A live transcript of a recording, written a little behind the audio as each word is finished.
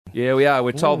Yeah, we are.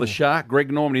 We're told the Shark,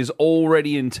 Greg Norman, is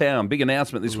already in town. Big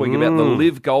announcement this week about the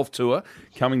Live Golf Tour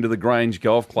coming to the Grange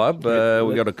Golf Club.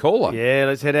 We got a caller. Yeah,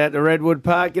 let's head out to Redwood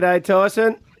Park. G'day,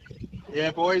 Tyson.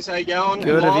 Yeah, boys, how you going?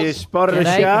 Good. Have you spotted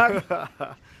a shark?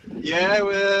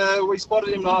 Yeah, we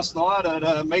spotted him last night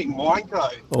at Meat and Wine Co.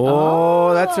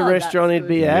 Oh, that's a restaurant he'd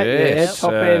be at. Yes, Yeah,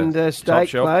 top-end top steak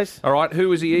shelf. place. All right, who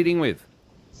was he eating with?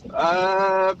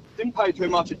 Didn't pay too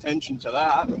much attention to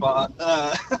that, but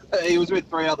he was with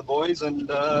 3 other boys and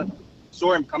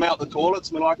saw him come out the toilets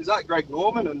and we're like, is that Greg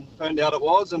Norman? And turned out it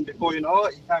was, and before you know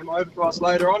it, he came over to us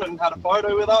later on and had a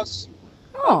photo with us.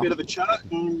 A bit of a chat,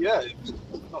 and yeah, it was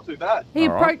not too bad. He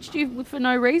approached you for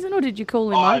no reason, or did you call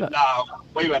him over? No,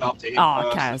 we went up to him Oh,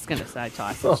 first. okay, I was going to say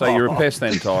Tyson. So you're a pest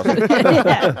then, Tyson.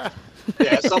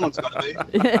 Yeah, someone's got to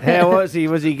be. How was he?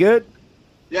 Was he good?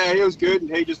 Yeah, he was good.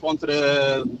 He just wanted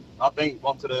to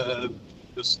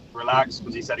just relax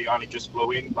because he said he only just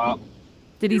flew in. But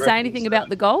Did he say anything about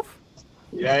the golf?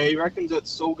 yeah, he reckons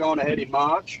it's all going ahead in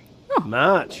March.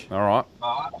 March. All right.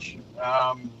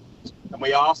 And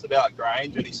we asked about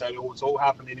Grange, and he said, "Oh, it's all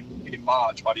happening in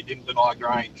March," but he didn't deny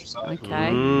Grange. So Okay.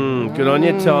 Good on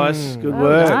you, Tice. Good Well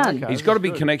work. done. He's got a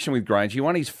big connection with Grange. He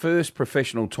won his first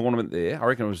professional tournament there. I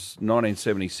reckon it was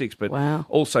 1976. But Wow.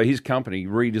 also his company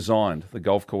redesigned the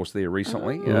golf course there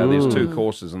recently. There's 2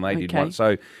 courses and they did Okay. one.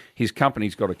 So his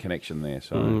company's got a connection there.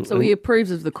 So So he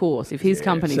approves of the course if his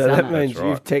company's So done that it. means That's right.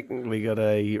 you've technically got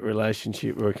a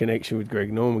relationship or a connection with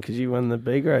Greg Norman because you won the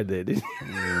B grade there, didn't you?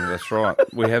 yeah, that's right.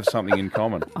 We have something in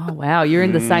common. Oh, wow, you're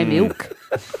in the same ilk.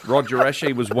 Roger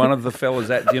Ashe was one of the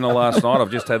fellas at dinner last night. I've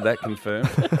just had that confirmed.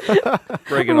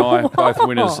 Greg and I, both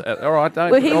winners. All right, don't.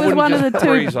 Well, he I was wouldn't one of just the 2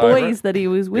 breeze over it. boys that he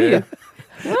was with.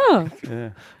 Oh.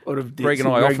 What have Greg and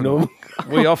I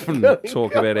we often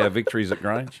talk about our victories at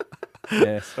Grange.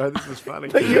 Yes, Oh, this is funny.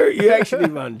 But you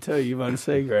actually won too. You won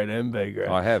C grade and B grade.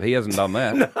 I have. He hasn't done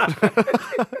that.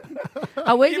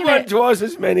 Are we You going won twice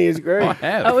as many as I Greg.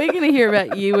 have. Are we going to hear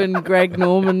about you and Greg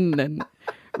Norman and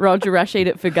Roger Rashid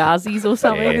at Fugazi's or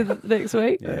something next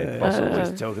week? Yeah, Possibly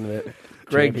just talking about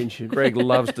Greg, championship. Greg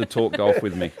loves to talk golf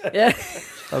with me. Yeah.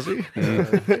 Does he?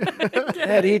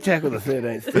 How do you tackle the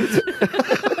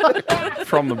 13th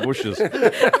From the bushes.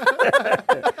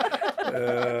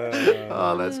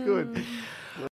 Oh, that's good.